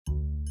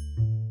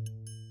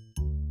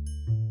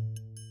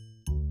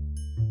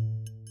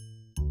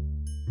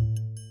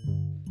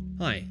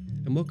Hi,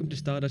 and welcome to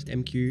Stardust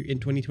MQ in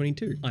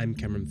 2022. I'm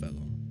Cameron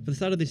Furlong. For the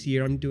start of this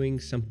year, I'm doing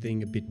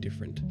something a bit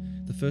different.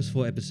 The first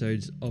 4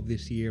 episodes of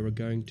this year are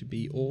going to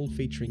be all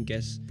featuring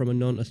guests from a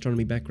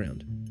non-astronomy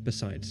background.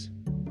 Besides,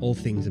 all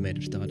things are made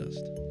of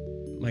stardust.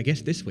 My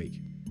guest this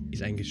week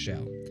is Angus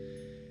Zhao.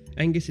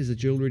 Angus is a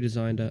jewellery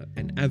designer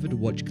and avid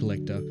watch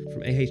collector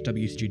from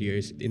AHW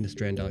Studios in the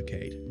Strand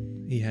Arcade.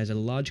 He has a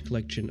large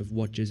collection of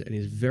watches and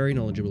is very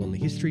knowledgeable on the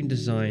history and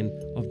design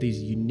of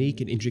these unique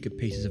and intricate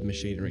pieces of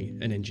machinery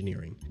and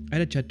engineering. I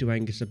had a chat to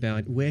Angus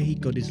about where he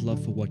got his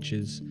love for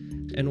watches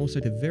and also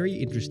the very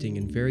interesting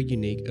and very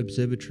unique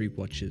observatory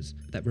watches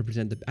that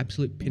represent the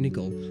absolute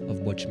pinnacle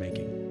of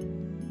watchmaking.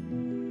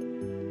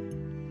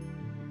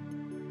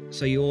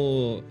 So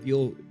your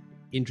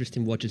interest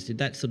in watches, did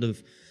that sort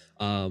of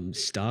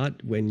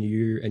start when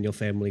you and your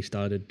family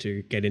started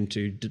to get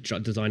into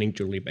designing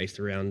jewelry based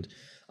around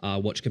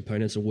watch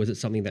components, or was it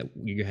something that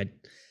you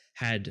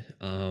had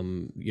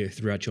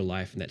throughout your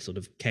life and that sort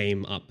of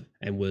came up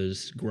and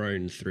was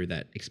grown through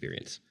that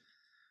experience?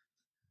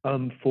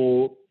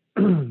 For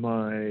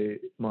my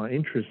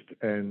interest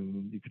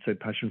and you could say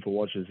passion for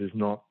watches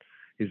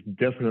is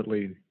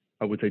definitely,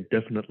 I would say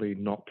definitely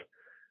not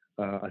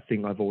a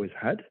thing I've always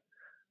had.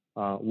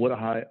 What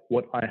I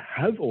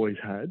have always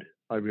had,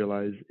 I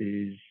realize,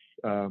 is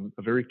a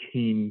very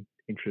keen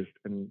interest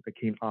and a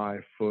keen eye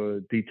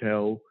for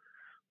detail,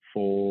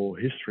 for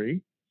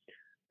history,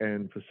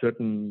 and I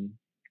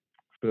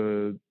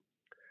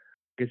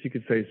guess you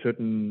could say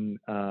certain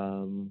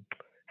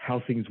how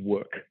things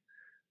work.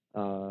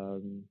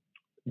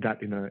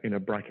 That in a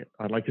bracket.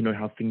 I'd like to know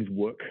how things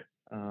work,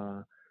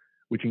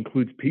 which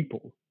includes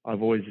people.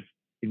 I've always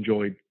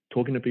enjoyed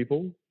talking to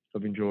people.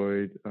 I've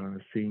enjoyed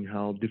seeing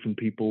how different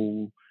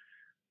people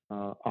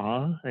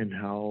are and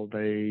how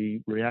they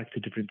react to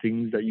different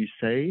things that you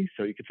say.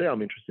 So you could say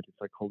I'm interested in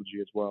psychology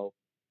as well.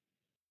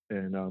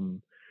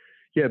 And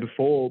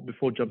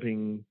before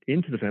jumping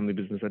into the family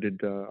business,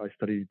 I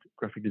studied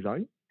graphic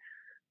design,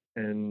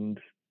 and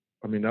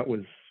I mean that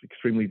was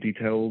extremely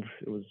detailed.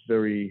 It was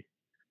very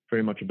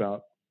much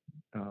about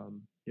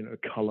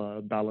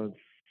color, balance,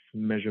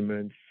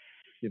 measurements,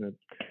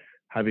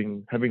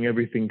 having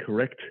everything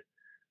correct,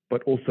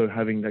 but also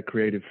having that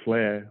creative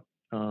flair,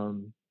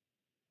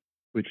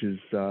 which is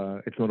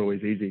it's not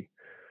always easy.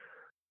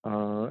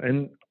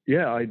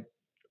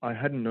 I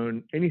hadn't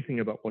known anything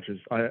about watches.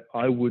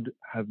 I would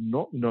have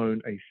not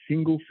known a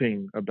single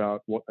thing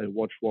about what a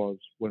watch was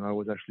when I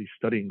was actually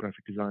studying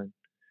graphic design.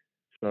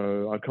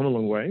 So I've come a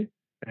long way,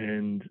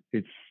 and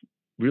it's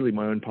really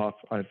my own path.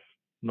 I've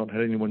not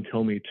had anyone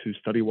tell me to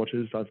study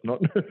watches. I've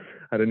not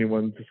had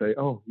anyone to say,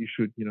 "Oh, you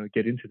should,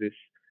 get into this."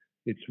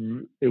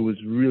 It was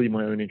really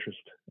my own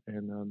interest,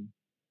 and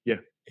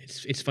yeah.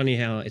 It's funny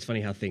how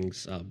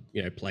things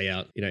play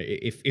out.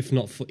 If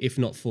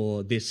not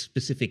for this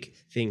specific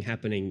thing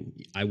happening,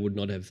 I would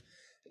not have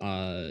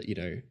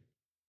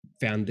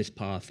found this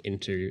path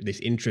into this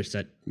interest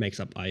that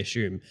makes up, I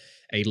assume,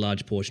 a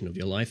large portion of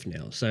your life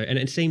now. So, and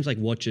it seems like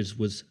watches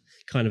was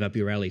kind of up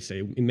your alley.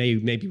 So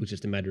maybe it was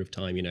just a matter of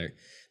time.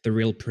 The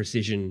real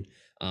precision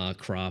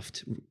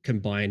craft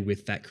combined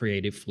with that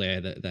creative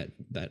flair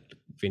that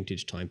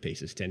vintage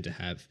timepieces tend to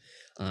have.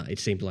 It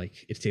seemed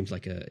like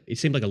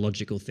a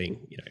logical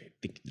thing.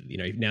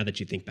 Now that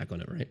you think back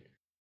on it, right?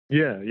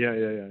 Yeah.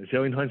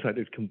 So in hindsight,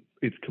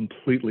 it's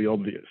completely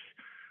obvious.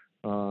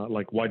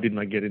 Like, why didn't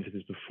I get into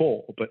this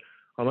before? But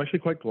I'm actually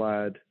quite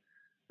glad,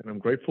 and I'm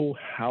grateful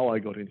how I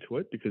got into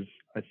it, because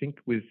I think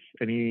with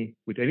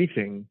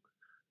anything,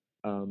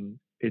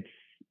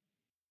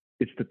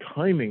 it's the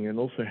timing and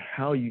also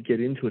how you get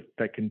into it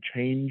that can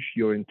change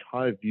your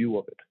entire view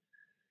of it.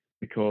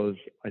 Because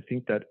I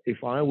think that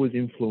if I was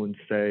influenced,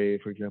 say,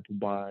 for example,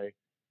 by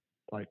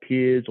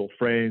peers or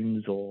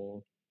friends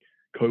or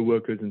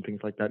co-workers and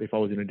things like that, if I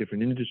was in a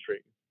different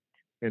industry,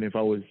 and if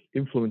I was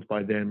influenced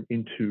by them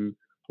into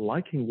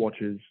liking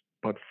watches,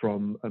 but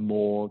from a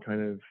more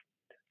kind of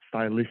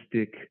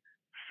stylistic,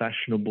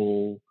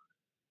 fashionable,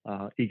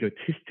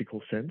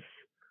 egotistical sense,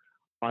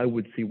 I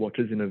would see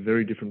watches in a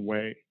very different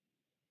way.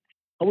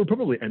 I would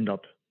probably end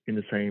up in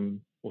the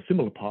same or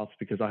similar paths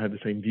because I have the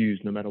same views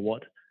no matter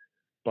what.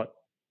 But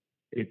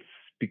it's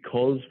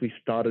because we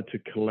started to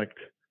collect,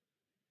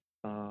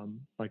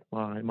 like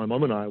my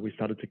mom and I, we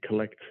started to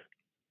collect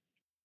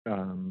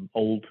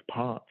old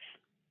parts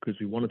because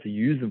we wanted to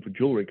use them for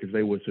jewelry because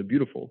they were so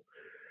beautiful.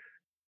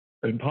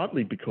 And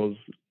partly because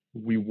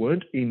we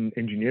weren't in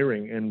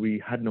engineering and we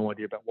had no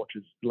idea about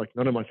watches. Like,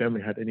 none of my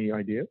family had any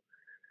idea.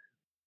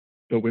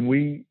 But when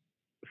we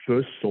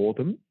first saw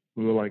them,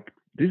 we were like,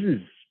 this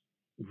is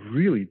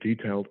really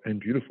detailed and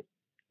beautiful.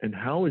 And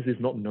how is this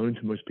not known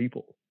to most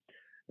people?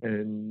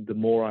 And the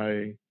more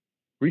I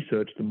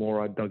researched, the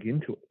more I dug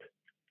into it.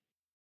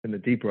 And the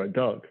deeper I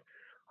dug,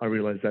 I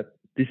realized that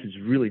this is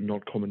really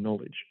not common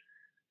knowledge.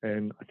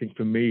 And I think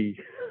for me,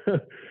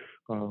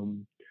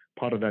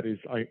 part of that is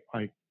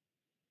I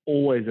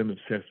always am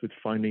obsessed with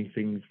finding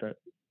things that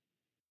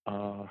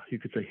are, you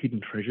could say, hidden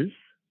treasures,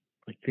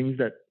 like things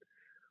that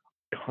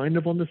kind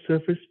of on the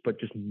surface, but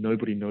just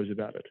nobody knows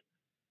about it.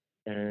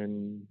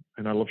 and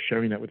I love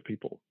sharing that with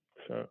people.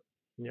 So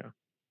yeah.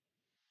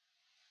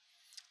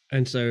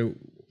 And so,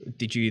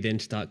 did you then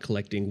start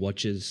collecting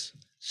watches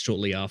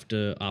shortly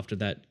after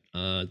that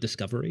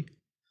discovery?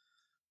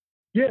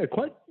 Yeah,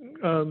 quite.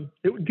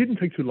 It didn't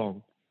take too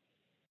long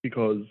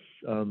because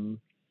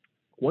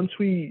once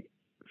we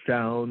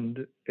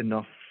found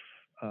enough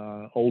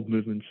old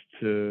movements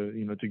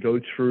to to go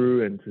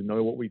through and to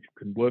know what we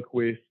can work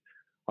with,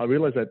 I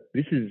realized that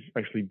this is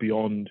actually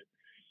beyond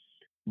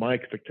my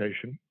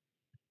expectation.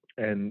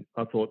 And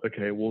I thought,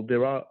 okay, well,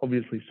 there are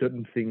obviously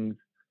certain things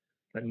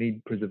that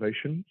need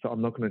preservation, so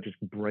I'm not going to just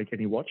break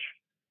any watch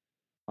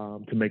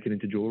to make it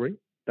into jewelry.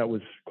 That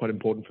was quite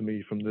important for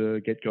me from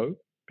the get go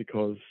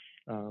because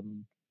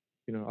um,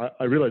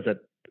 I realized that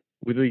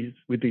with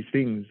these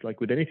things,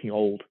 like with anything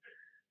old,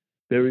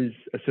 there is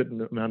a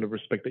certain amount of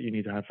respect that you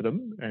need to have for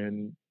them,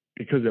 and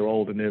because they're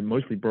old and they're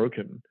mostly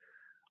broken,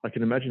 I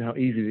can imagine how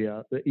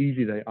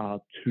easy they are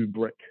to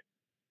break.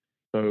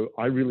 So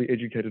I really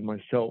educated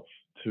myself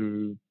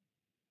to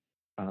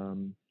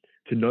um,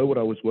 to know what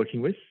I was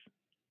working with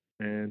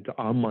and to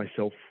arm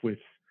myself with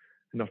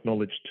enough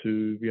knowledge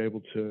to be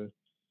able to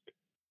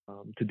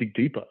dig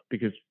deeper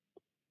because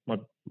my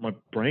my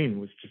brain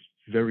was just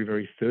very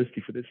very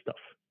thirsty for this stuff,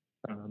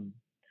 um,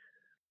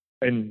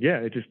 and yeah,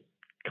 it just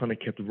kind of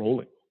kept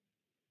rolling.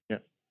 Yeah.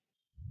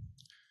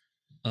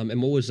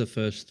 And what was the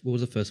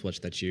first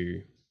watch that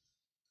you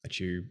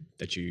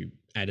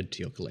added to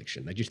your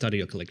collection that you started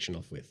your collection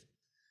off with?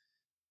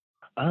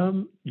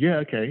 Yeah.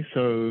 Okay.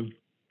 So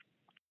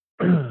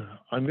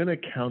I'm going to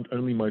count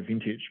only my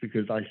vintage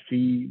because I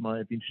see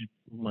my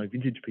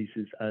vintage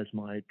pieces as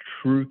my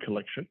true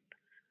collection.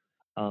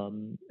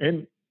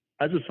 And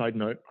as a side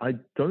note, I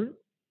don't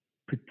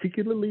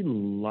particularly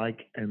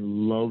like and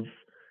love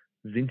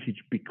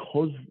vintage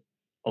because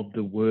of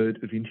the word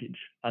vintage.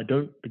 I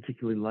don't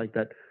particularly like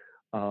that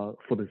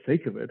for the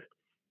sake of it.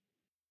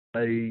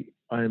 I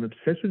am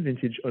obsessed with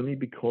vintage only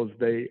because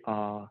they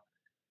are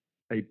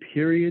a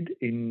period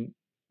in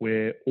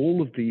where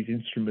all of these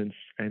instruments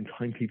and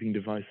timekeeping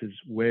devices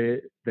where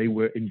they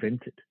were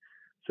invented.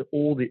 So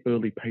all the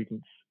early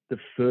patents, the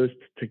first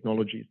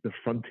technologies, the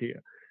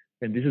frontier,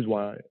 and this is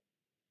why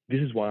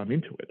I'm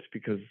into it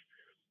because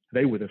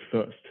they were the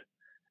first.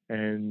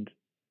 And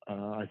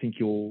I think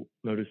you'll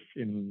notice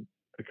in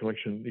a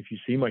collection, if you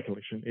see my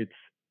collection,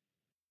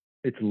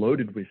 it's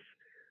loaded with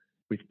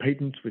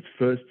patents, with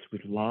firsts,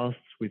 with lasts,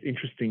 with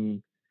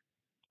interesting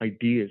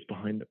ideas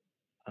behind them.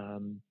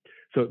 Um,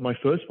 so my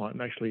first one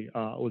actually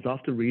was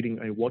after reading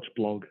a watch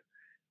blog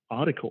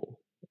article,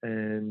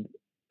 and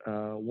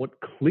what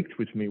clicked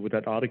with me with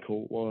that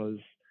article was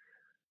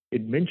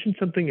it mentioned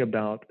something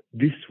about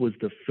this was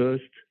the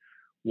first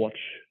watch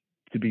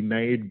to be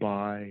made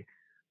by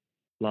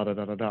la da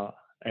da da da,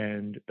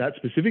 and that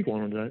specific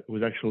one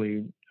was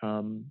actually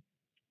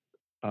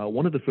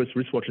one of the first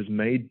wristwatches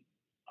made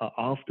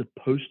after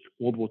post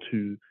World War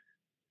II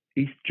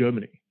East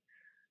Germany.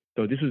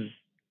 So this is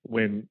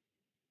when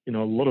a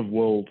lot of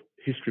world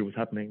history was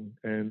happening,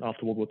 and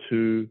after World War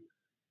II,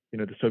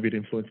 the Soviet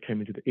influence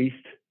came into the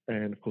East,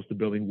 and of course the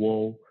Berlin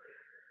Wall.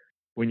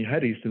 When you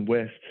had East and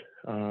West,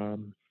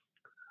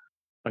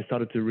 I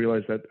started to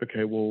realize that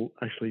okay, well,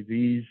 actually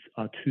these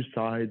are two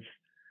sides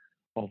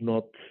of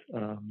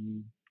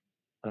um,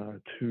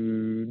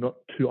 not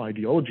two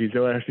ideologies. They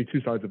were actually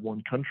two sides of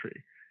one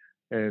country,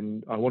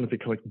 and I wanted to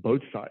collect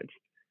both sides.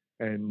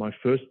 And my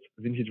first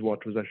vintage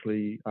watch was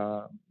actually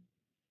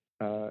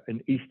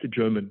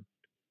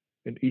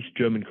an East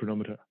German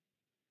chronometer,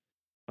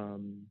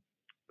 um,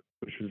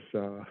 which was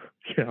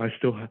yeah, I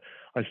still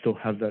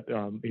have that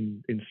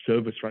in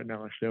service right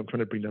now. Actually, I'm trying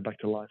to bring that back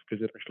to life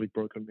because it actually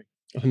broke on me.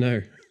 Oh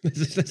no,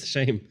 that's a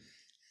shame.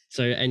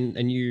 So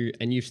and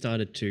you've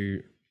started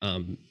to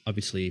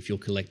obviously if you're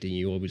collecting,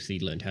 you obviously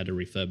learned how to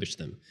refurbish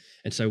them.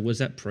 And so was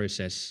that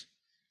process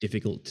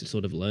difficult to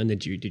sort of learn?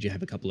 Did you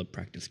have a couple of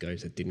practice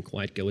goes that didn't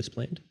quite go as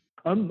planned?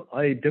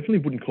 I definitely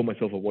wouldn't call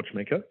myself a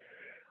watchmaker,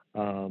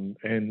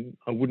 and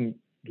I wouldn't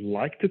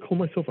like to call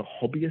myself a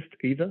hobbyist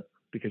either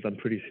because I'm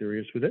pretty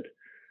serious with it.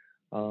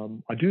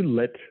 I do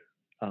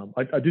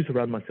I do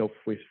surround myself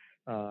with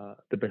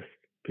the best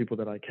people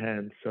that I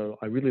can, so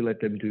I really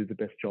let them do the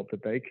best job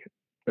that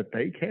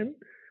they can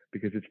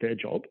because it's their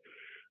job.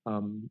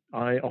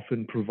 I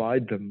often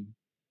provide them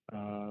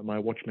my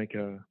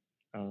watchmaker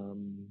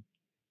um,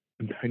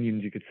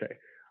 companions, you could say.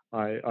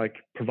 I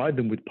provide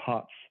them with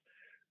parts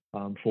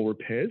for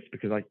repairs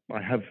because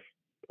I have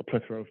a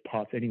plethora of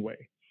parts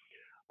anyway.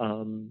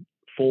 Um,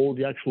 for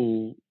the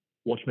actual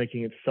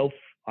watchmaking itself,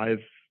 I've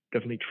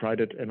definitely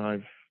tried it and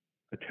I've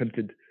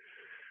attempted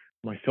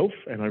myself,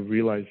 and I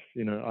realized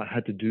I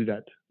had to do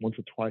that once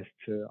or twice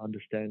to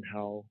understand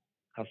how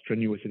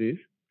strenuous it is.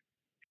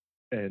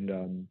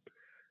 And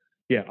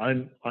yeah, I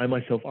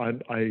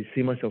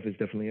see myself as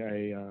definitely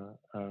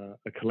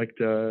a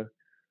collector.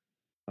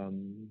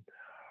 Um,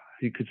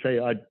 you could say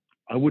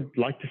I would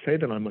like to say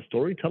that I'm a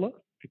storyteller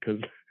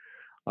because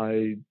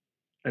I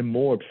am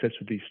more obsessed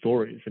with these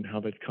stories and how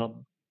they've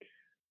come,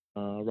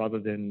 rather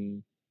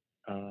than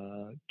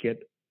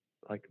get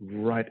like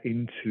right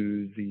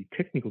into the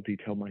technical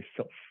detail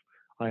myself.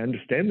 I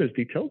understand those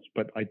details,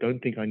 but I don't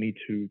think I need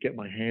to get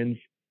my hands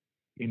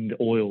in the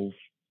oils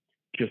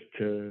just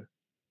to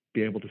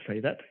be able to say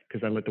that,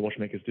 because I let the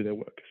watchmakers do their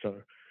work. So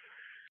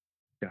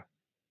yeah.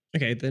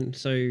 Okay, then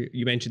so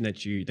you mentioned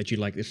that you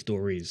like the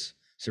stories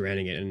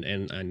surrounding it,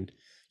 and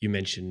you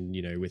mentioned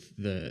with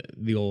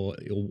your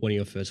one of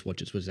your first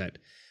watches was that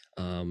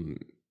um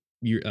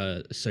you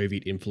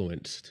Soviet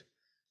influenced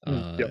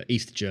Yep.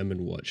 East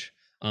German watch.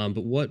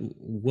 But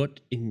what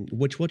in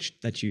which watch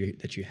that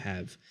you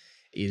have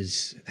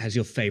is has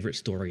your favorite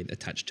story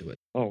attached to it?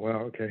 Oh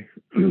wow. Okay.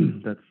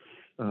 that's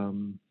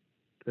um,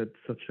 that's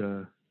such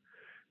a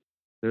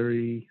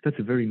very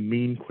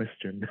mean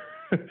question.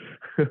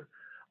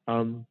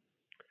 um,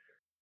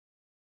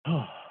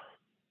 oh,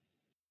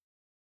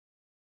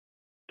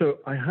 so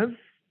I have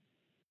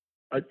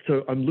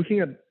so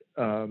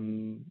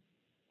um,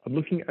 I'm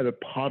looking at a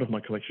part of my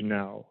collection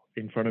now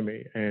in front of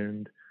me,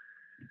 and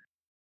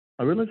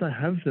I realize I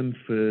have them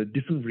for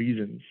different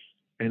reasons,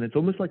 and it's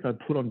almost like I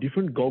put on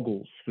different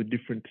goggles for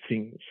different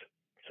things.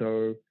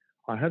 So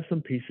I have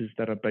some pieces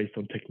that are based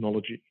on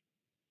technology.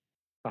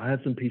 I have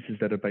some pieces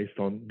that are based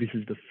on this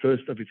is the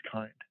first of its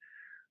kind.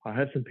 I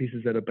have some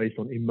pieces that are based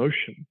on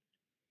emotion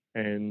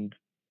and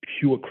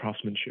pure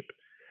craftsmanship.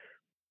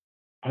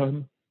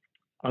 Um,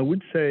 I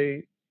would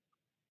say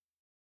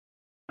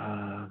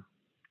uh,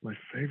 my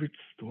favorite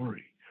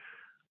story.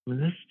 I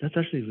mean, that's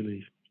actually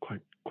really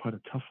quite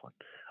a tough one.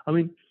 I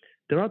mean,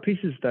 there are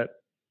pieces that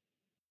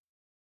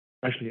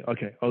actually.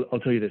 Okay, I'll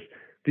tell you this.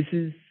 This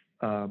is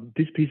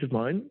this piece of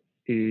mine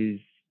is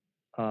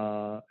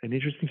an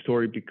interesting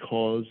story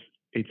because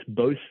it's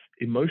both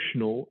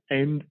emotional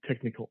and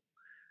technical.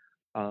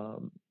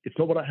 It's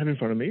not what I have in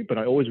front of me, but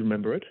I always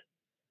remember it.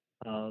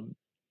 Um,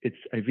 it's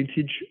a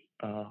vintage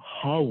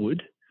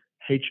Harwood,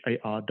 Harwood,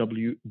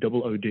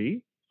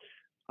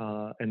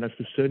 and that's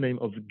the surname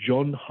of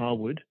John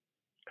Harwood,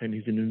 and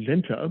he's an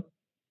inventor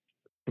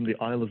from the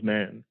Isle of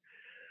Man.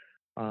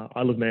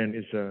 Isle of Man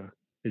is a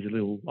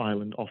little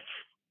island off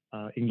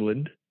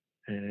England,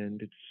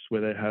 and it's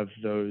where they have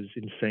those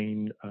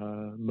insane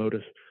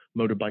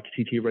motorbike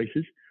TT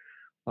races.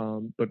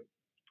 But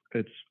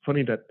it's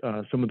funny that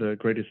some of the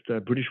greatest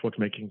British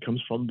watchmaking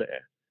comes from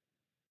there.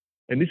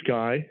 And this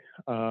guy,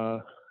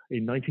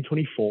 in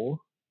 1924,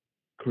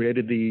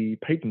 created the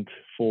patent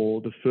for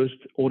the first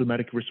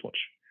automatic wristwatch.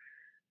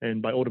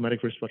 And by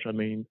automatic wristwatch, I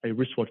mean a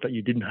wristwatch that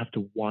you didn't have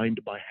to wind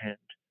by hand.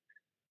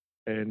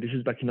 And this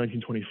is back in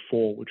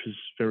 1924, which was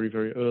very,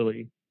 very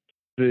early.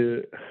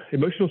 The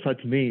emotional side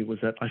to me was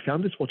that I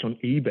found this watch on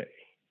eBay,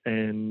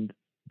 and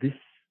this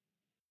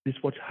this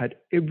watch had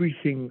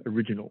everything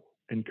original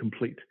and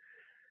complete.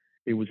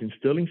 It was in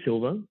sterling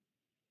silver.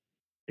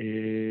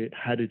 It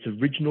had its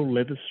original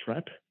leather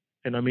strap,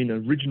 and I mean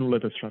original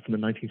leather strap from the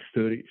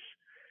 1930s,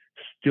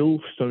 still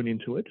sewn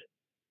into it.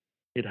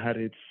 It had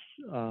its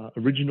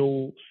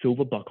original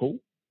silver buckle,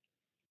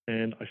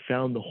 and I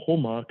found the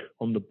hallmark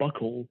on the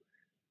buckle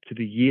to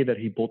the year that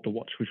he bought the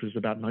watch, which was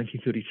about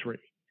 1933.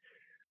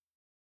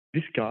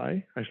 This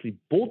guy actually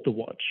bought the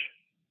watch,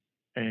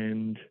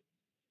 and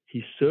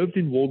he served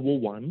in World War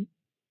One.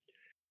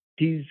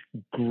 His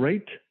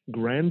great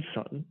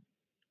grandson,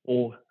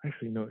 or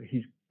actually no,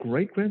 his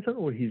great grandson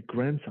or his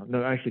grandson,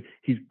 no, actually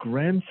his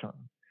grandson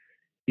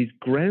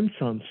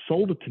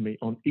sold it to me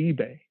on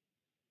eBay.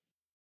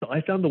 So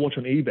I found the watch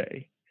on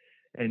eBay,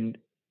 and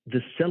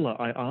the seller,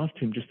 I asked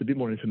him just a bit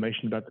more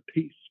information about the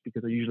piece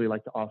because I usually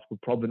like to ask for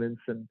provenance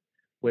and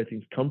where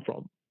things come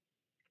from.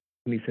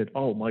 And he said,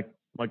 "Oh, my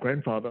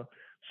grandfather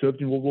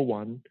served in World War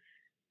One,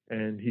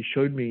 and he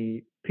showed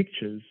me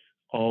pictures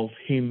of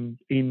him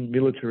in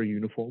military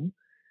uniform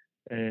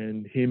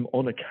and him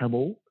on a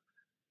camel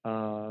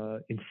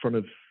in front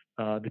of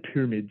the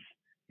pyramids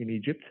in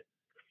Egypt.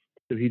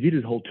 So he did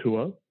his whole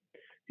tour.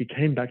 He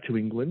came back to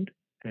England,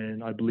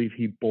 and I believe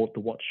he bought the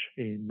watch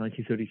in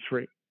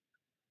 1933,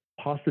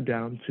 passed it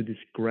down to this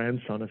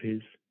grandson of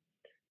his,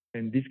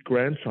 and this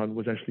grandson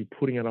was actually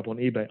putting it up on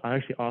eBay. I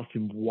actually asked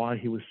him why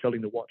he was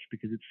selling the watch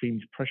because it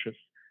seemed precious,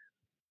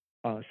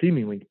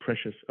 seemingly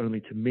precious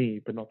only to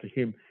me, but not to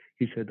him.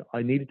 He said,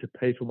 I needed to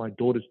pay for my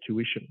daughter's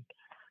tuition.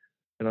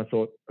 And I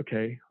thought,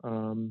 okay,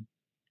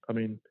 I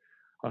mean,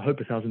 I hope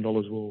 $1,000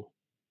 will,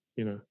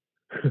 you know,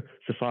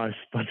 suffice.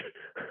 But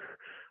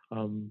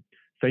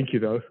thank you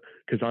though,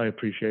 because I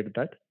appreciated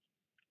that.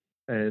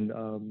 And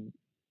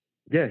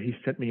yeah, he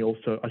sent me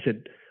also. I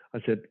said,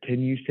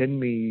 can you send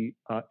me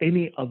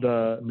any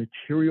other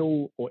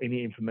material or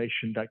any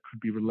information that could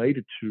be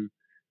related to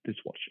this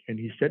watch? And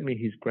he sent me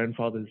his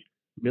grandfather's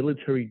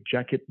military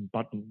jacket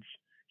buttons.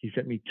 He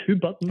sent me two Oh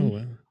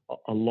buttons wow,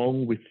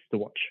 along with the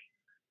watch,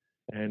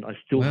 and I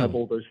still have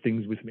wow. all those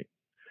things with me.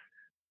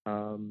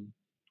 Um,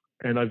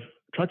 and I've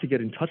tried to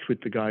get in touch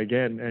with the guy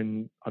again,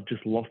 and I've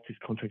just lost his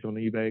contact on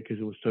eBay because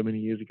it was so many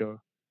years ago.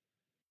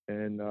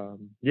 And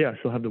yeah, I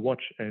still have the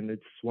watch, and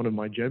it's one of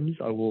my gems.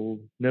 I will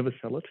never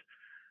sell it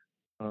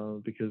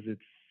because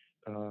it's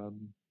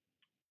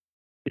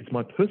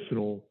my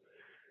personal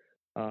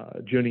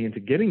journey into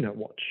getting that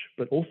watch,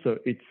 but also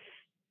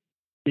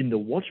in the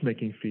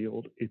watchmaking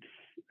field, it's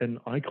an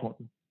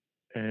icon,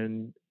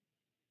 and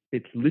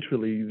it's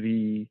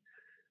literally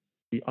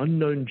the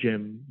unknown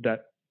gem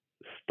that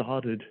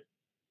started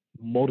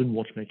modern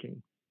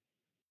watchmaking.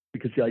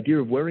 Because the idea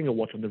of wearing a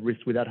watch on the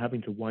wrist without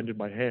having to wind it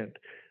by hand,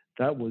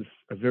 that was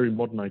a very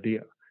modern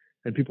idea.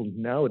 And people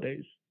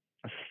nowadays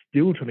are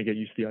still trying to get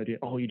used to the idea,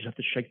 oh, you just have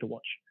to shake the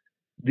watch.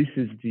 This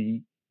is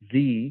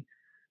the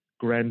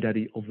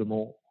granddaddy of them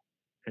all.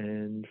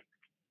 And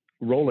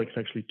Rolex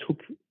actually took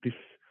this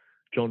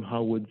John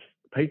Harwood's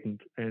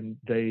patent and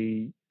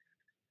they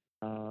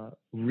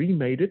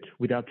remade it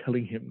without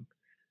telling him.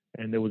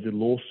 And there was a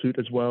lawsuit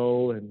as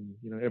well, and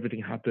everything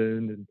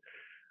happened, and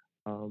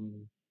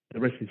the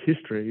rest is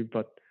history.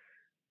 But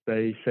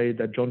they say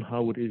that John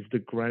Harwood is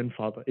the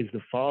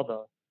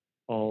father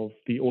of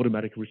the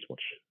automatic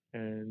wristwatch,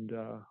 and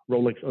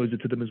Rolex owes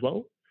it to them as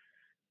well.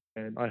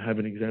 And I have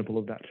an example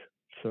of that.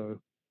 So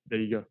there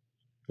you go.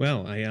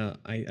 Wow,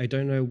 I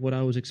don't know what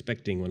I was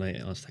expecting when I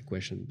asked that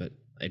question, but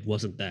it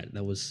wasn't that.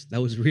 That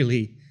was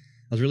really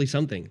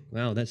something.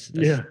 Wow, that's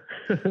Yeah.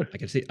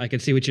 I can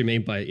see what you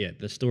mean by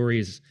the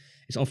stories.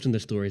 It's often the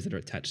stories that are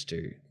attached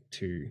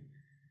to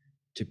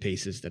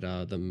pieces that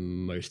are the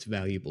most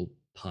valuable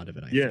part of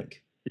it. I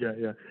think.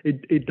 Yeah.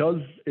 It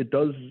does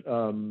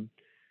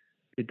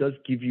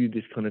give you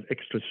this kind of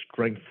extra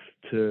strength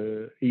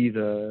to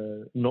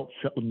either not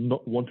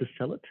want to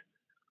sell it,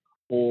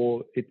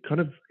 or it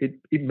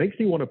makes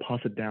me want to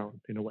pass it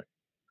down in a way.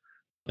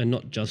 And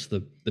not just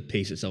the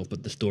piece itself,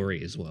 but the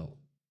story as well.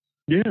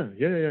 Yeah,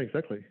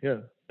 exactly.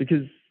 Yeah,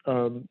 because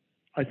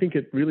I think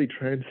it really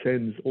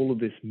transcends all of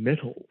this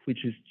metal,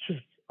 which is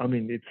just,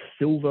 it's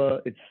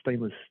silver, it's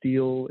stainless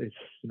steel, it's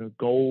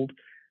gold.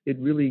 It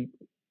really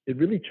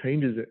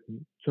changes it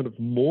and sort of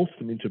morphs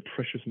them into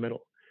precious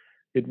metal.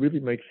 It really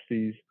makes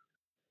these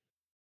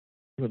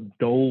sort of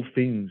dull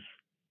things.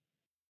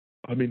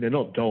 They're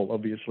not dull,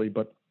 obviously,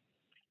 but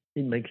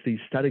it makes these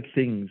static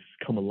things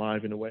come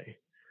alive in a way.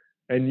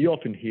 And you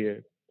often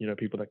hear,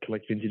 people that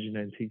collect vintage and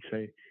antique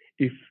say,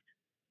 if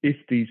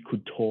these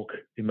could talk,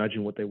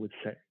 imagine what they would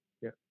say.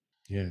 Yeah.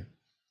 Yeah.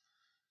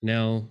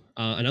 Now,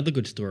 another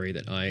good story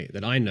that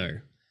I know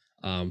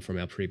from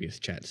our previous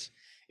chats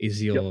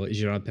is your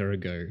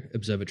Girard-Perregaux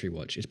observatory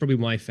watch. It's probably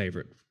my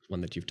favorite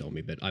one that you've told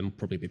me, but I'm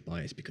probably a bit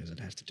biased because it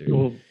has to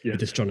do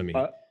with astronomy.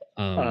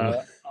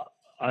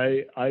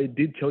 I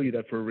did tell you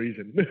that for a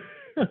reason.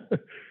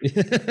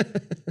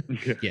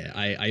 Yeah,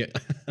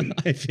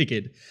 I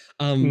figured.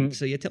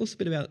 So yeah, tell us a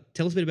bit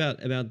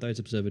about those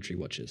observatory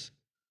watches.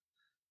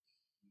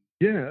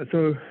 Yeah,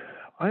 so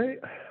I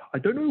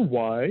don't know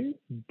why,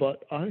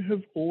 but I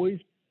have always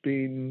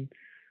been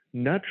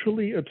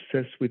naturally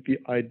obsessed with the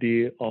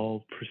idea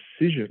of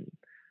precision.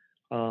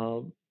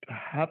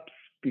 Perhaps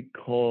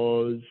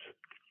because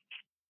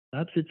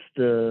it's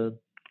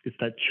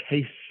that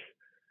chase.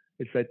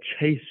 It's that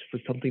chase for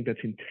something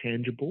that's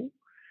intangible,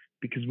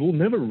 because we'll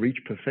never reach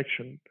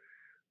perfection,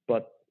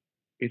 but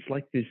it's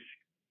like this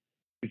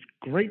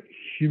great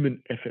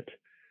human effort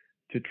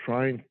to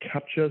try and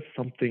capture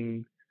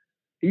something,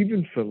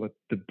 even for like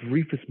the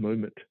briefest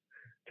moment,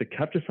 to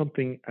capture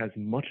something as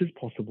much as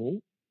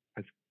possible,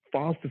 as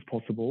fast as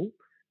possible,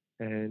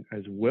 and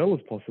as well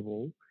as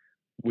possible,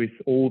 with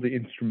all the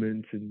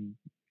instruments and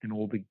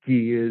all the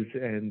gears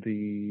and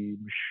the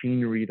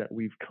machinery that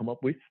we've come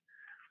up with.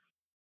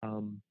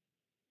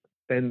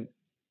 And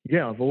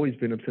yeah, I've always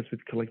been obsessed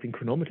with collecting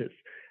chronometers.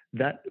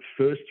 That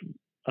first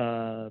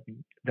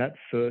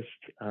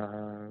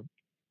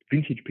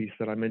vintage piece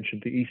that I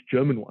mentioned, the East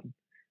German one,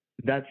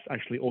 that's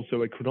actually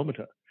also a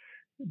chronometer.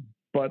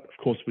 But of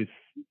course, with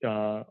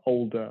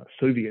older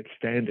Soviet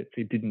standards,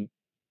 it didn't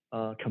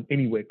come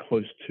anywhere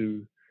close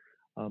to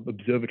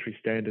observatory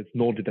standards,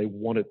 nor did they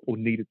want it or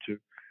need it to.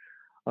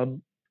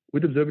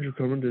 With observatory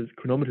chronometers,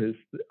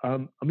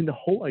 the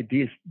whole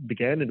idea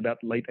began in about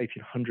late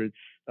 1800s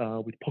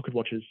with pocket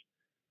watches,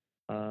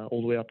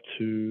 all the way up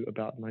to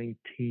about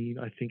 19,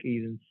 I think,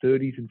 even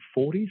 30s and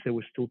 40s. They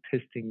were still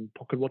testing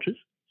pocket watches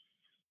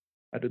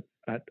at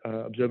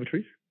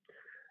observatories.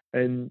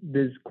 And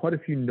there's quite a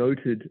few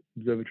noted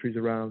observatories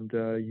around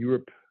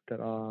Europe that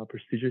are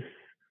prestigious.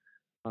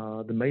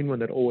 The main one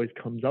that always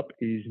comes up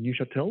is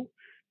Neuchâtel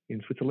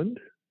in Switzerland.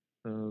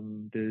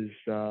 There's,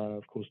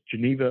 of course,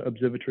 Geneva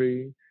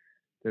Observatory.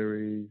 There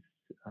is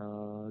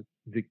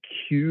the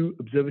Kew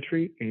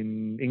Observatory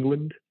in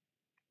England,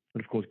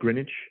 and of course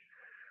Greenwich.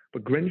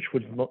 But Greenwich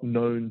was not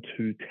known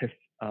to test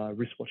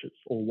wristwatches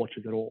or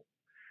watches at all.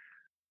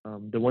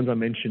 The ones I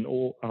mentioned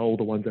are all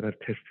the ones that have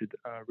tested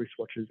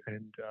wristwatches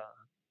and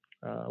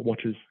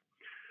watches.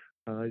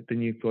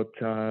 Then you've got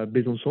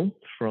Besançon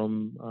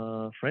from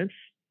France,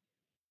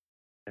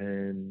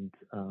 and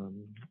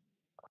I'm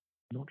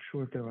not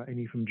sure if there are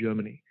any from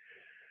Germany.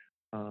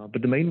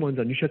 But the main ones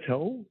are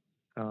Neuchâtel,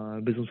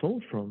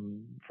 Besançon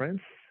from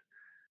France,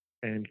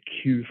 and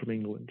Kew from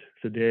England.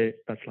 So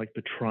that's like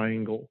the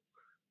triangle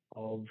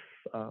of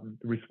the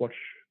wristwatch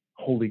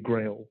holy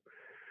grail.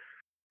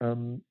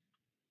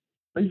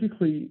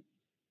 Basically,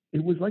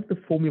 it was like the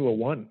Formula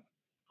One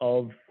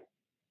of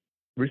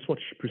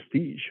wristwatch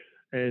prestige.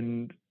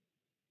 And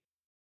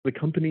the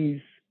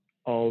companies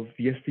of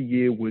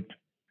yesteryear would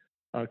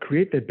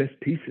create their best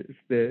pieces,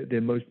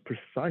 their most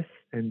precise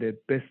and their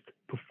best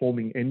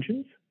performing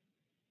engines,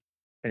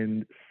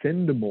 and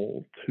send them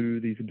all to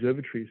these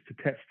observatories to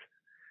test.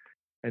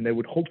 And they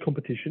would hold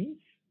competitions.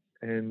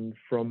 And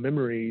from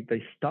memory,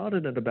 they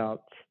started at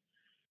about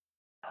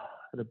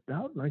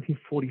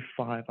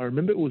 1945. I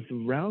remember it was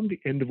around the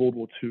end of World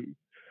War II.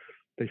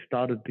 They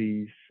started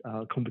these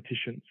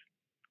competitions,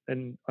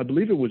 and I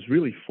believe it was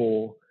really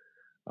for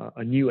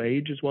a new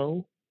age as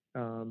well,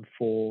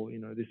 for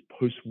this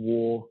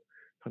post-war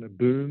kind of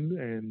boom,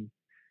 and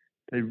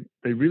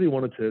they really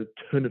wanted to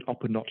turn it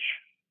up a notch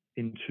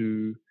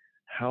into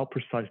how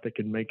precise they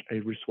can make a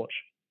wristwatch.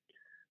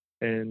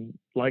 And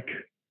like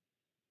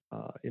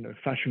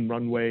fashion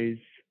runways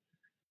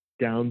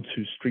down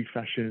to street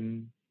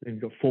fashion, and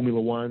you've got Formula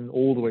One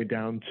all the way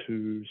down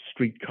to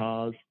street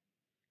cars.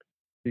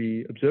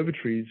 The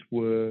observatories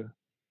were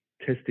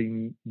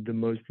testing the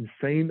most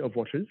insane of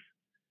watches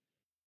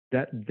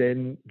that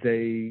then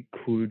they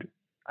could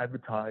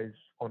advertise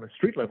on a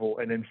street level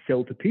and then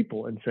sell to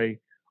people and say,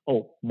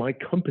 oh, my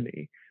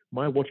company,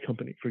 my watch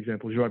company, for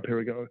example,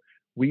 Girard-Perregaux,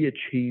 we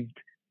achieved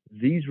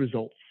these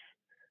results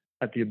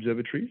at the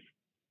observatories.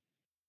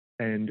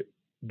 And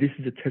this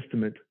is a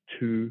testament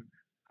to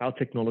our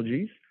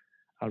technologies,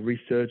 our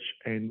research,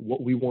 and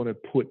what we want to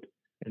put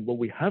and what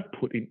we have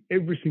put in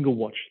every single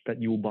watch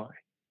that you will buy.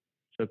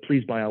 So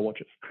please buy our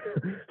watches.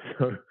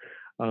 So,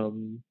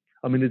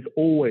 there's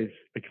always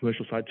a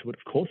commercial side to it,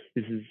 of course.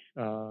 This is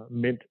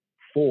meant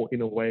for,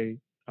 in a way,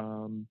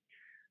 I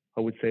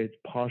would say it's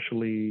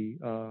partially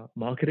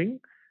marketing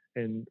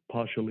and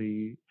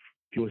partially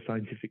pure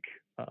scientific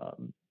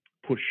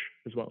push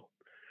as well.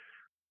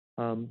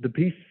 The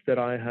piece that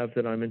I have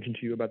that I mentioned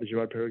to you about the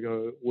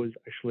Girard-Perregaux was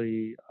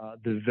actually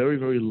the very,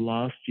 very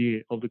last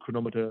year of the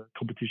chronometer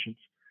competitions,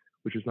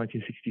 which was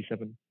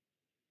 1967.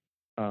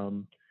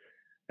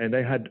 And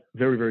they had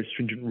very, very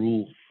stringent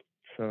rules.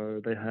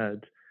 So they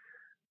had,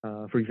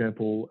 for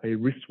example, a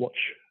wristwatch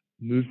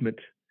movement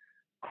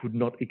could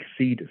not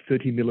exceed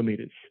 30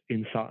 millimeters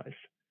in size,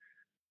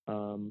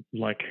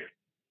 like,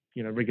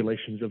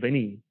 regulations of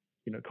any,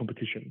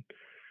 competition.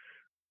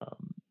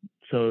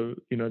 So,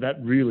 that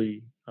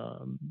really,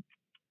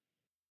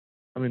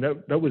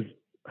 that was,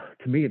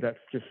 to me, that's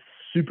just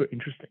super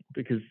interesting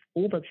because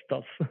all that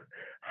stuff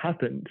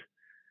happened,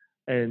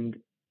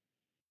 and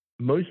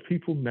most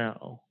people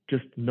now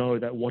just know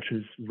that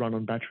watches run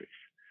on batteries,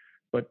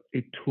 but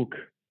it took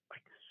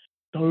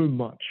so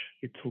much.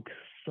 It took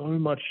so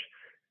much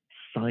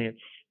science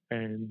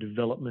and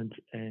development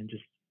and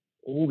just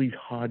all these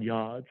hard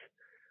yards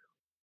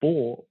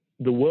for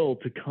the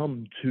world to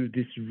come to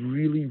this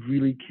really,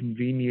 really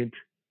convenient,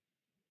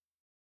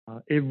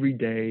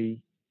 everyday,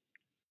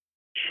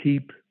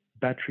 cheap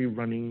battery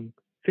running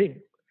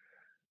thing.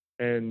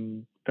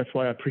 And that's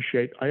why I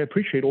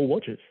appreciate all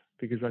watches,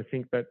 because I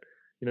think that,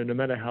 no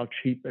matter how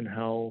cheap and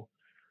how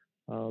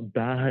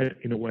bad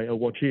in a way a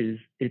watch is,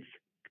 it's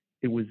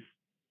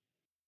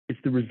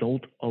the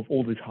result of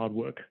all this hard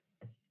work.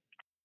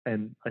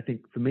 And I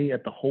think for me,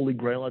 at the holy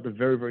grail, at the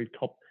very, very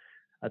top,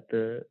 at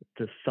the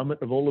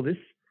summit of all of this,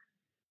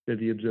 they're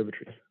the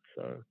observatories.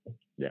 So,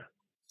 yeah.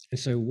 And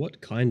so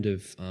what kind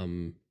of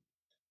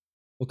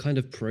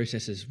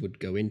processes would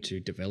go into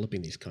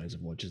developing these kinds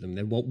of watches? And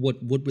then what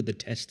would the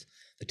test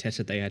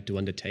that they had to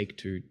undertake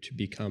to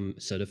become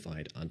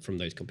certified from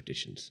those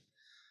competitions?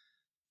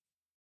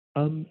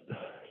 So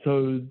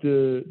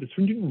the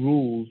stringent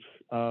rules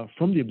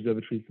from the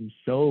observatories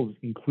themselves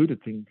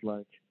included things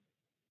like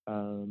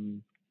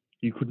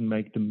you couldn't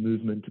make the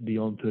movement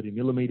beyond 30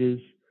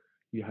 millimeters.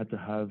 You had to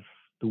have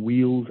the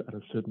wheels at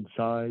a certain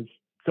size,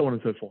 so on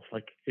and so forth.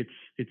 Like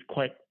it's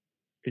quite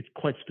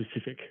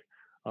specific.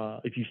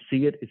 If you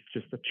see it, it's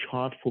just a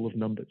chart full of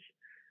numbers.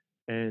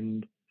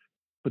 And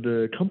for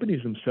the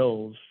companies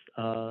themselves,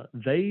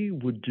 they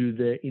would do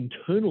their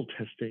internal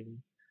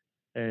testing,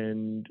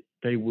 and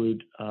they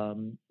would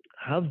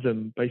have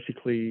them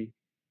basically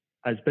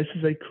as best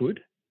as they could.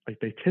 Like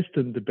they test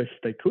them the best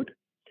they could,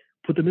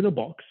 put them in a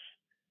box,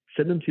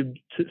 send them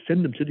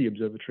to the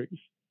observatories,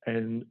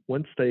 and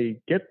once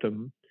they get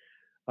them,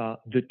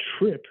 the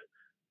trip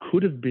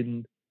could have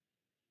been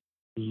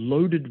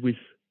loaded with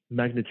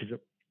magnetism.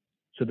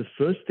 So the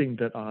first thing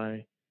that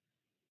I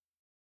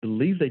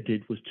believe they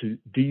did was to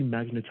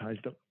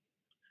demagnetize them,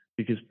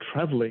 because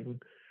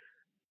traveling,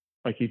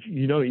 like if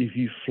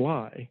you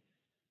fly,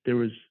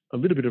 there is a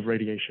little bit of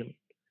radiation,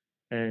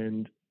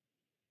 and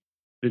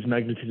there's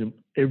magnetism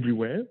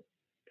everywhere,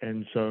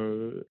 and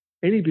so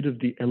any bit of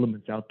the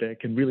elements out there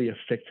can really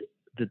affect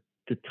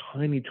the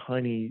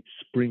tiny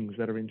springs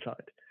that are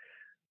inside.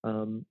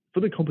 For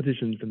the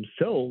competitions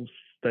themselves,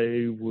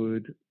 they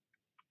would,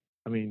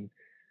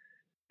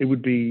 it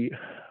would be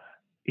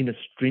in a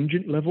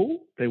stringent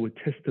level. They would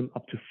test them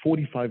up to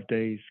 45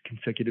 days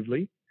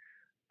consecutively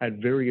at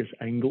various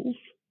angles,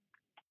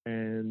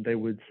 and they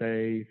would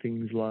say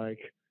things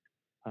like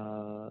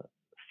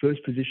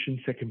first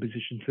position, second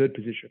position, third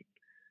position.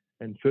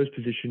 And first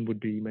position would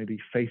be maybe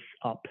face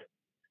up,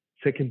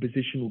 Second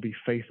position will be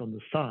face on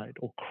the side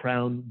or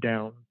crown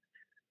down.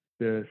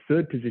 The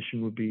third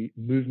position would be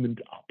movement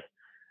up.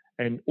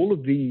 And all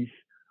of these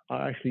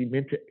are actually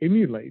meant to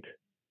emulate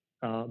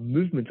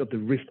movements of the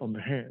wrist on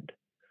the hand.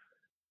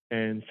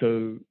 And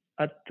so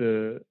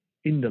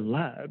in the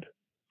lab,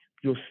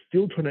 you're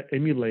still trying to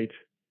emulate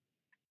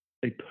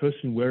a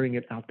person wearing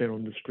it out there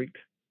on the street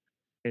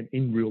and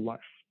in real life.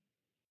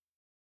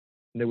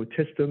 And they would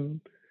test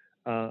them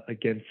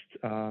against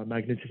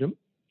magnetism.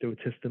 They would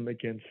test them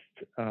against,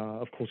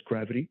 of course,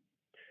 gravity.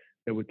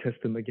 They would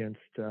test them against,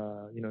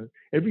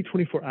 every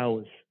 24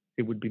 hours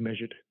it would be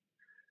measured.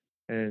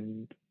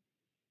 And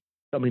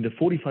I mean, the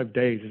 45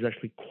 days is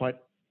actually quite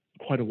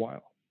a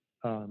while.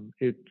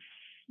 It's,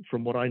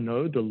 from what I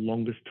know, the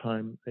longest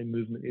time a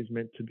movement is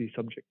meant to be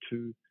subject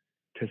to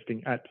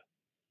testing at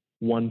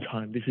one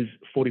time. This is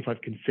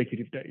 45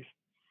 consecutive days.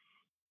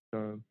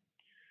 So,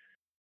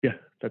 yeah,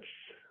 that's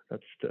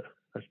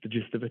the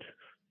gist of it.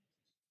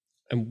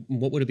 And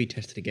what would it be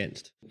tested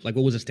against? Like,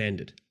 what was the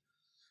standard?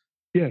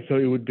 Yeah, so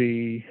it would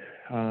be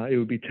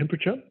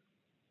temperature,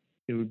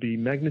 it would be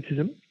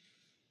magnetism,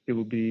 it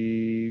would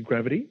be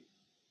gravity,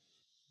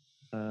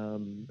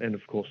 and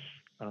of course,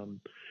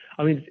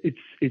 I mean,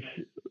 it's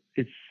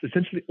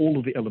essentially all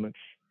of the elements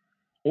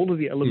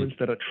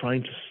that are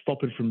trying to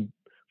stop it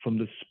from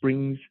the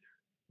springs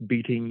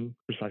beating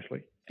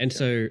precisely. And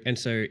so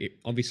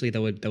obviously they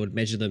would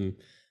measure them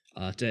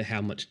to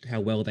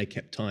how well they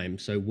kept time.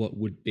 So what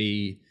would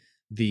be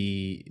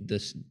the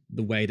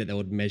way that they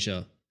would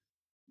measure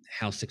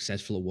how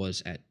successful it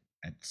was at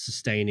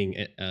sustaining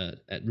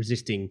at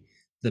resisting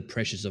the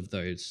pressures of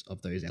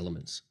those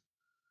elements?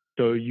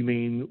 So you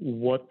mean,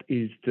 what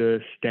is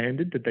the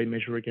standard that they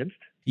measure against?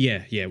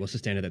 Yeah. What's the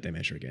standard that they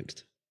measure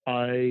against?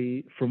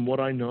 From what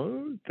I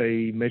know,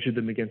 they measure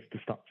them against the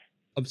stars.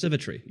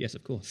 Observatory, yes,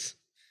 of course.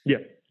 Yeah.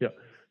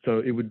 So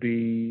it would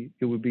be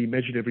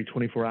measured every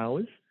 24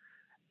 hours,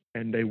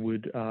 and they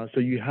would. So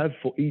you have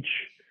for each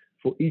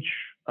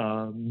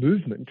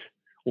movement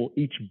or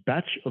each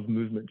batch of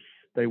movements,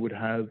 they would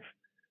have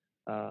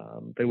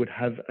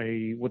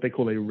a what they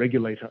call a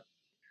regulator.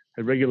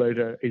 A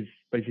regulator is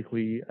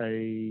basically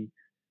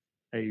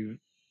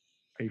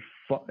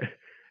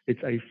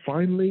it's a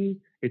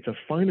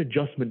fine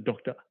adjustment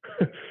doctor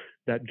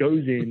that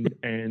goes in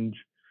and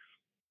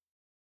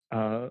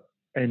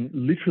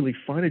literally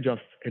fine adjusts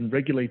and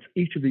regulates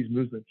each of these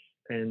movements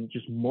and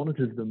just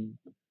monitors them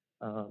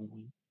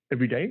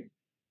every day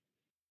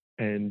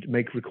and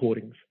make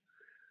recordings.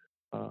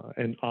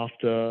 And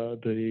after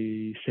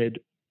the said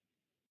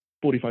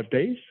 45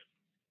 days,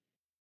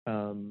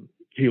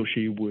 he or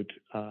she would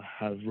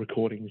have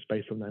recordings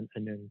based on that,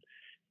 and then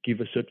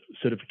give a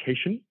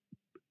certification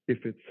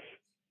if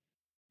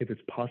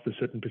it's past a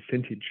certain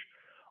percentage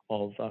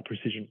of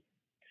precision.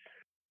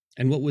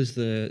 And what was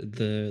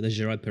the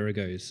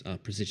Girard-Perregaux's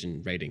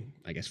precision rating,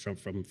 I guess, from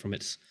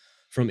its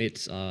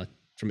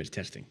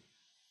testing?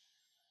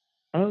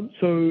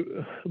 So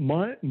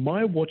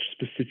my watch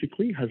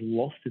specifically has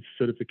lost its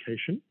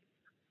certification.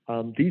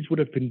 These would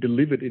have been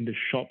delivered in the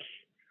shops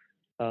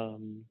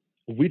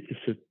with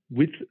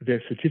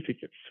their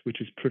certificates,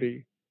 which is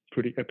pretty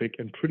epic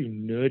and pretty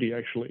nerdy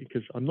actually,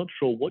 because I'm not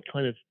sure what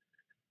kind of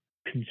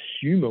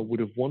consumer would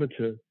have wanted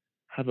to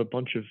have a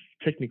bunch of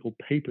technical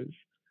papers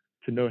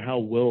to know how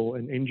well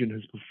an engine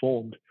has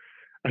performed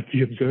at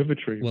the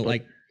observatory. Well,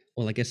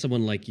 I guess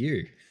someone like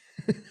you.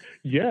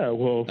 Yeah,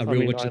 well, I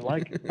mean,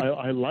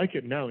 I like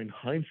it now in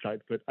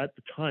hindsight, but at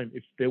the time,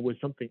 if there was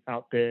something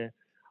out there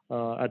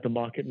at the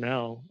market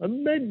now,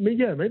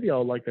 maybe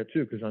I'll like that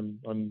too, because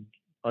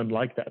I'm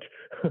like that.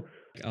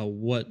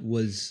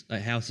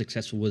 How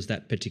successful was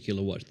that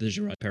particular watch, the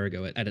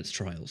Girard-Perregaux, at its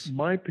trials?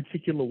 My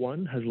particular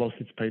one has lost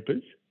its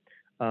papers.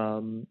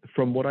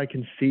 From what I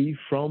can see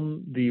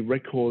from the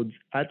records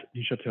at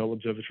Neuchâtel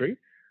Observatory,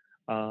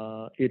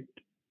 it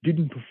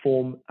didn't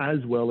perform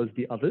as well as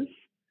the others.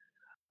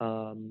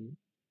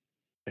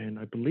 And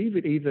I believe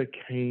it either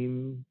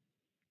came...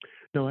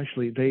 No,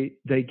 actually,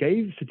 they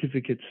gave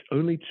certificates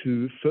only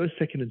to first,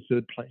 second, and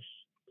third place.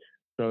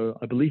 So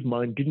I believe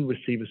mine didn't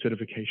receive a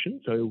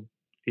certification, so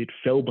it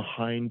fell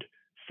behind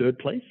third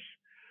place.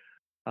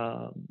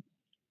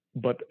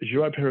 But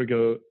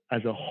Girard-Perregaux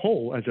as a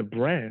whole, as a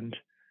brand,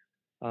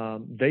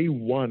 they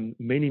won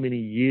many, many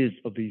years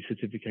of these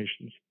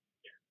certifications.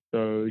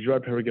 So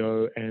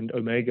Girard-Perregaux and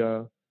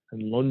Omega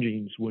and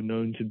Longines were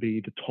known to be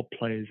the top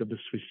players of the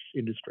Swiss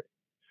industry.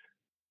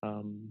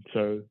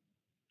 So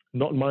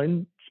not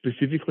mine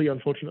specifically,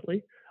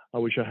 unfortunately. I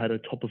wish I had a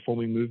top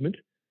performing movement.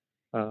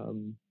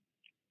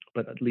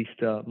 But at least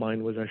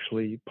mine was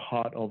actually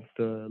part of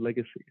the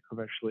legacy of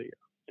actually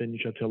the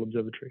Neuchâtel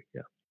Observatory.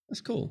 Yeah. That's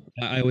cool.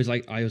 I always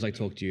like to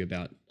talk to you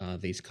about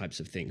these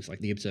types of things, like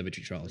the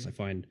observatory trials. I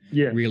find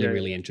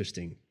really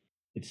interesting.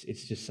 It's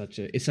just such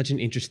an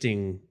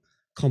interesting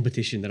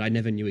competition that I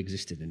never knew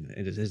existed, and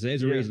there's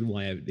a reason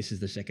why this is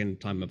the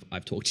second time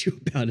I've talked to you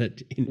about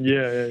it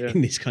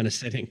in this kind of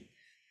setting.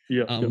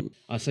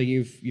 So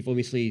you've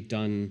obviously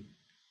done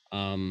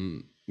a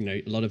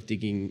lot of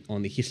digging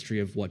on the history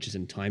of watches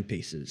and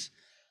timepieces.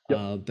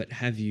 Yep. But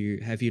have you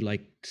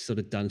like sort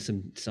of done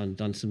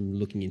some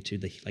looking into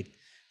the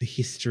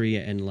history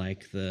and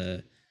like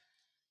the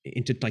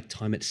into like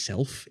time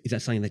itself? Is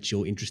that something that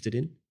you're interested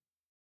in?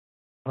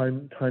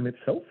 Time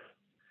itself.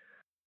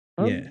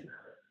 Yeah.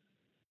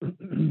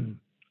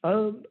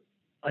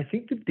 I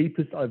think the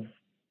deepest I've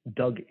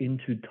dug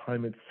into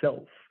time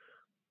itself,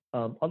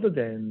 other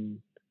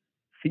than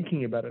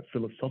thinking about it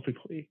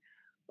philosophically,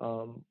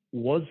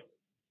 was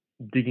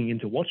digging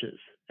into watches.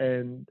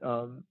 And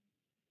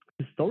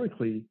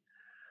historically,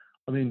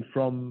 I mean,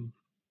 from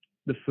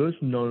the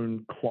first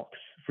known clocks,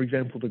 for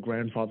example, the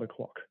grandfather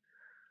clock.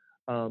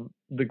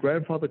 The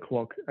grandfather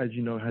clock, as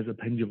you know, has a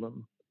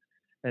pendulum,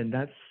 and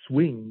that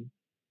swing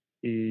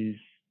is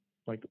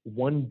like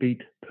 1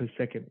 beat per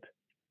second.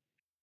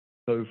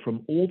 So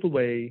from all the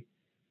way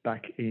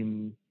back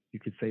in, you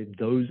could say,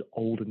 those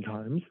olden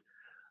times,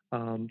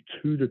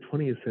 to the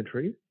 20th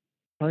century,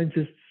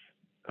 scientists,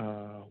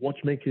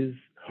 watchmakers,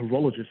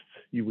 horologists,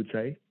 you would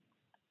say,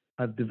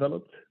 have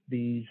developed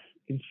these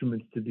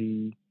instruments to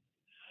be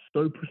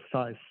so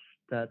precise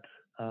that,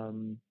 I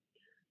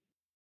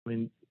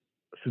mean,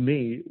 for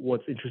me,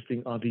 what's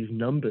interesting are these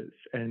numbers,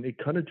 and it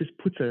kind of just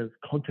puts a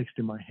context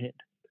in my head.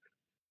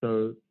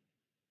 So,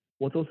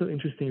 what's also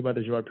interesting about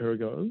the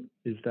Girard-Perregaux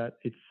is that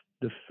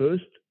the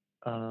first,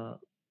 uh,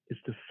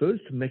 it's the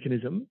first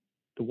mechanism,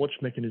 the watch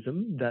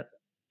mechanism that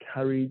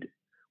carried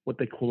what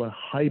they call a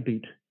high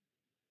beat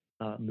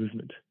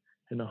movement,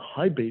 and a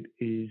high beat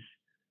is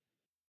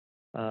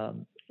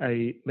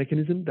a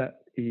mechanism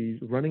that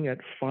is running at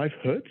 5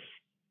 hertz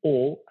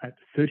or at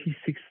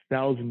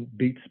 36,000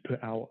 beats per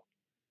hour.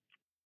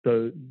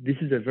 So this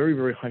is a very,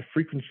 very high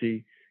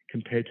frequency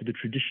compared to the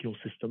traditional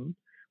system,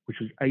 which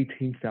was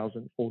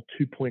 18,000 or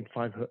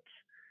 2.5 hertz.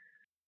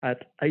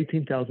 At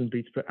 18,000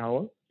 beats per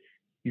hour,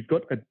 you've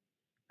got a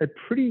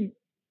pretty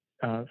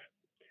uh,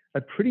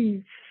 a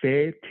pretty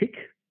fair tick.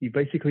 You've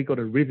basically got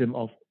a rhythm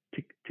of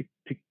tick, tick,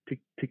 tick, tick,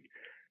 tick,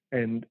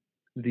 and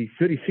the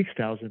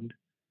 36,000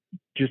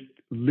 just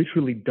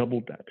literally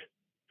doubled that.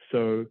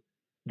 So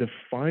the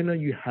finer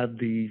you have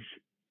these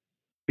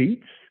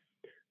beats,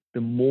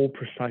 the more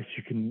precise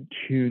you can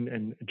tune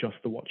and adjust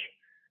the watch.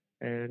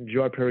 And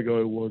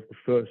Girard-Perregaux was the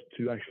first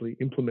to actually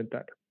implement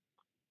that.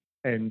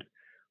 And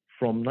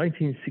from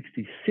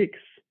 1966,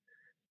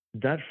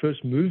 that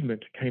first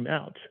movement came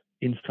out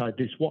inside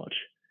this watch.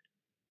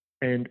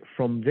 And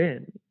from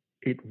then,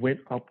 it went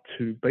up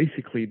to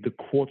basically the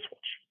quartz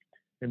watch.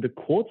 And the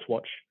quartz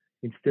watch,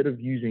 instead of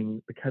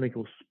using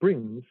mechanical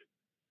springs,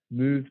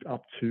 moved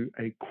up to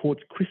a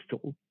quartz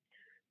crystal.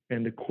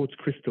 And the quartz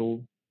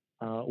crystal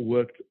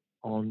worked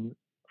on,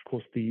 of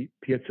course, the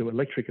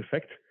piezoelectric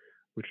effect,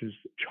 which is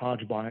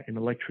charged by an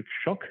electric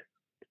shock.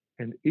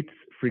 And its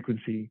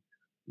frequency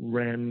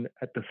ran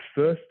at the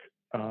first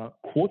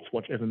quartz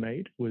watch ever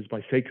made was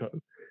by Seiko.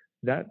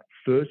 That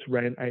first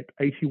ran at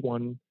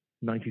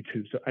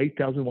 8192, so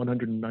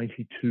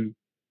 8,192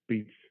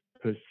 beats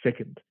per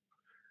second.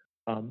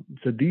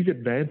 So these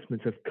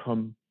advancements have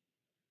come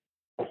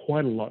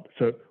quite a lot.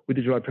 So with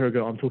the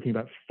Girard-Perregaux, I'm talking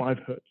about 5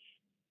 hertz.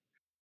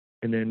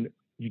 And then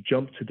you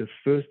jump to the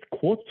first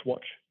quartz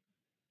watch,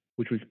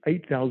 which was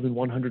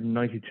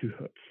 8,192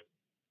 hertz.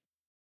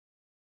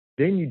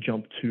 Then you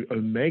jump to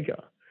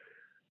Omega,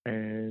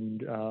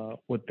 and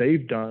what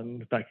they've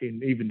done back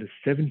in even the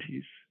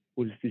 70s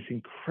was this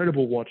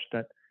incredible watch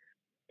that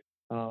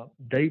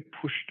they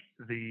pushed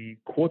the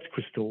quartz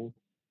crystal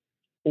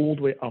all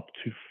the way up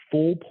to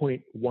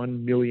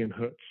 4.1 million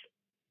hertz.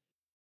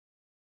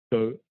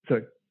 So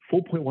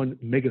 4.1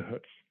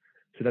 megahertz.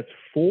 So that's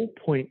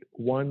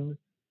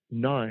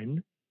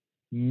 4.19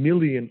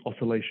 million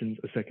oscillations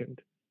a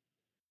second.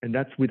 And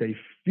that's with a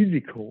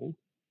physical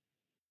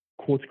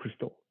quartz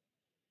crystal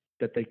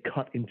that they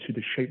cut into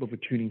the shape of a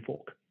tuning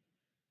fork.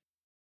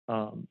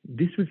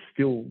 This would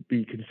still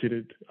be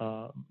considered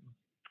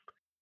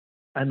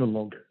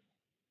analog,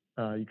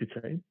 you could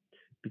say,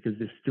 because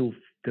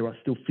there are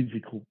still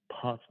physical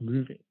parts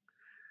moving.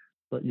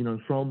 But you know,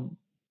 from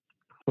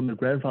the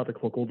grandfather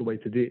clock all the way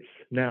to this,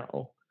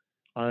 now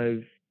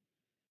I've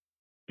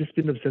just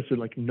been obsessed with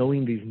like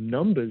knowing these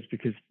numbers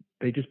because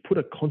they just put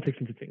a context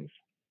into things.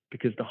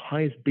 Because the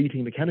highest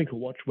beating mechanical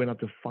watch went up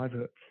to 5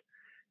 hertz,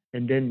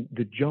 and then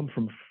the jump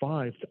from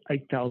 5 to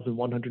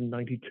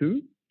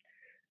 8,192,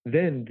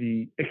 then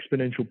the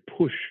exponential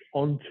push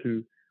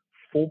onto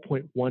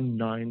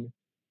 4.19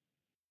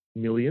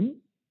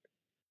 million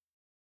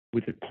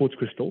with a quartz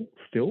crystal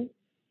still.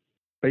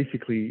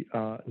 Basically,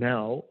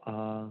 now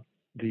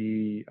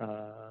the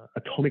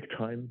atomic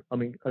time,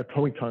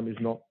 atomic time is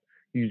not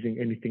using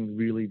anything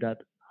really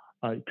that,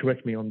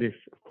 correct me on this,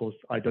 of course,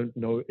 I don't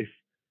know if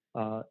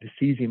the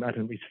cesium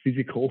atom is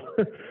physical.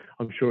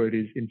 I'm sure it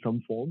is in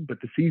some form, but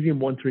the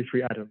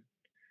cesium-133 atom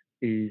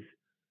is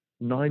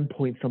 9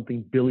 point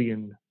something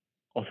billion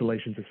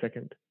oscillations a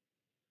second.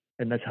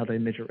 And that's how they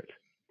measure it.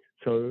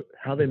 So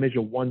how they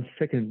measure 1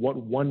 second, what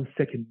 1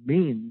 second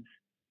means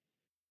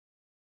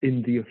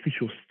in the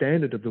official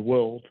standard of the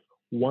world,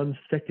 1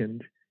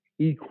 second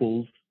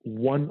equals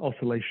one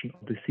oscillation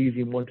of the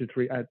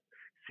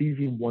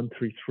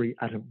cesium-133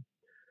 atom.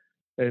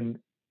 And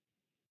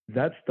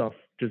that stuff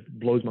just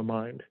blows my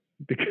mind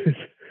because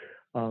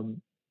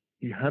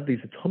you have these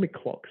atomic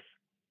clocks,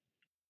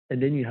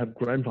 and then you have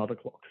grandfather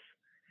clocks,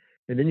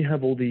 and then you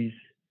have all these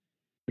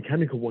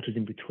mechanical watches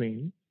in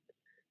between.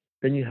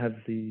 Then you have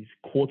these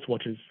quartz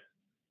watches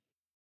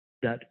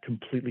that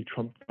completely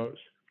trump those.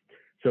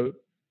 So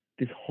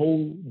this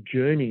whole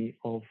journey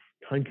of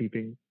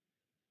timekeeping,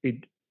 it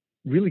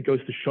really goes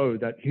to show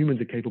that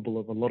humans are capable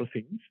of a lot of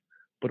things,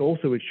 but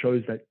also it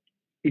shows that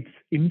it's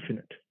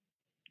infinite.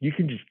 You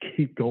can just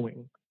keep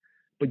going,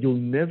 but you'll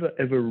never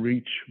ever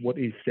reach what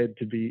is said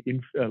to be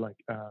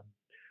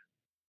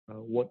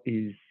what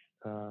is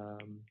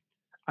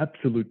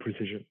absolute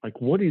precision. Like,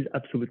 what is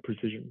absolute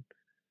precision?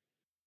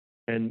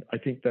 And I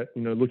think that,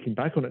 looking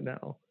back on it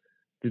now,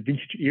 the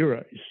vintage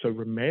era is so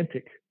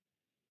romantic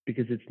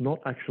because it's not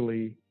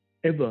actually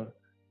it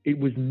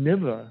was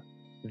never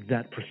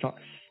that precise.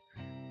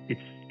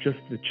 It's just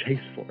the chase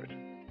for it.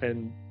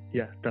 And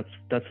yeah,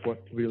 that's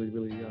what really,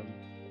 really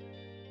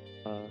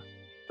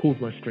pulls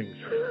my strings.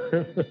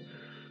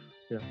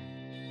 Yeah.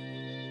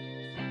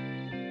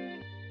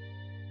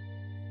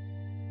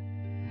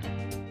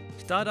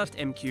 Stardust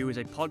MQ is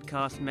a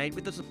podcast made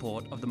with the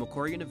support of the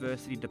Macquarie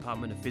University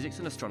Department of Physics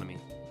and Astronomy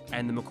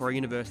and the Macquarie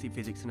University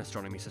Physics and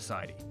Astronomy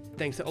Society.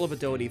 Thanks to Oliver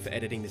Doherty for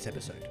editing this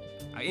episode.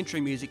 Our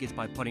intro music is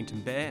by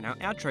Poddington Bear and our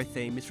outro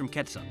theme is from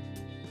Ketsa.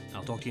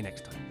 I'll talk to you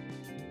next time.